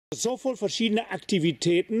So voll verschiedene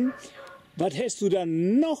Aktivitäten. Was hast du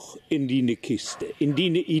dann noch in die Kiste, in die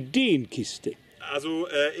Ideenkiste? Also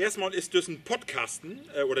erstmal ist das ein Podcasten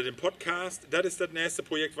oder den Podcast, das ist das nächste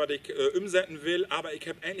Projekt, was ich umsetzen will, aber ich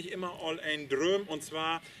habe eigentlich immer all ein Dröm, und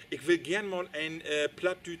zwar, ich will gern mal ein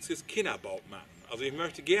plattdütsches Kinderbau machen. Also ich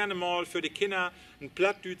möchte gerne mal für die Kinder ein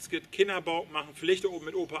plattdütsches Kinderbau machen, vielleicht auch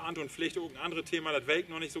mit Opa Anton, vielleicht auch ein anderes Thema, das weiß ich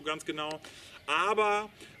noch nicht so ganz genau. Aber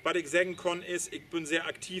was ich sagen kann ist, ich bin sehr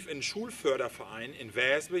aktiv im Schulförderverein in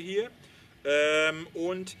Wespe hier.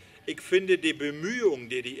 Und ich finde die Bemühungen,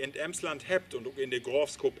 die in Emsland habt und auch in der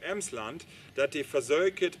Grafskop Emsland, dass die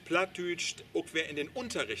versöket Plattdütsch auch wer in den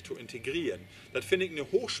Unterricht zu integrieren. Das finde ich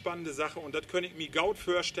eine hochspannende Sache, und das könnte ich mir gut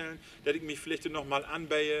vorstellen, dass ich mich vielleicht noch mal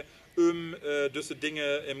anbähe, diese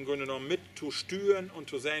Dinge im Grunde genommen mit zu steuern und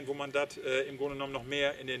zu sehen, wo man das im Grunde genommen noch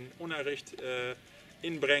mehr in den Unterricht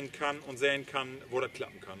inbringen kann und sehen kann, wo das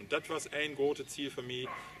klappen kann. Und das war ein großes Ziel für mich,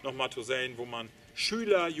 nochmal zu sehen, wo man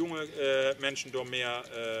Schüler, junge Menschen da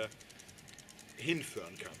mehr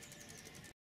hinführen kann.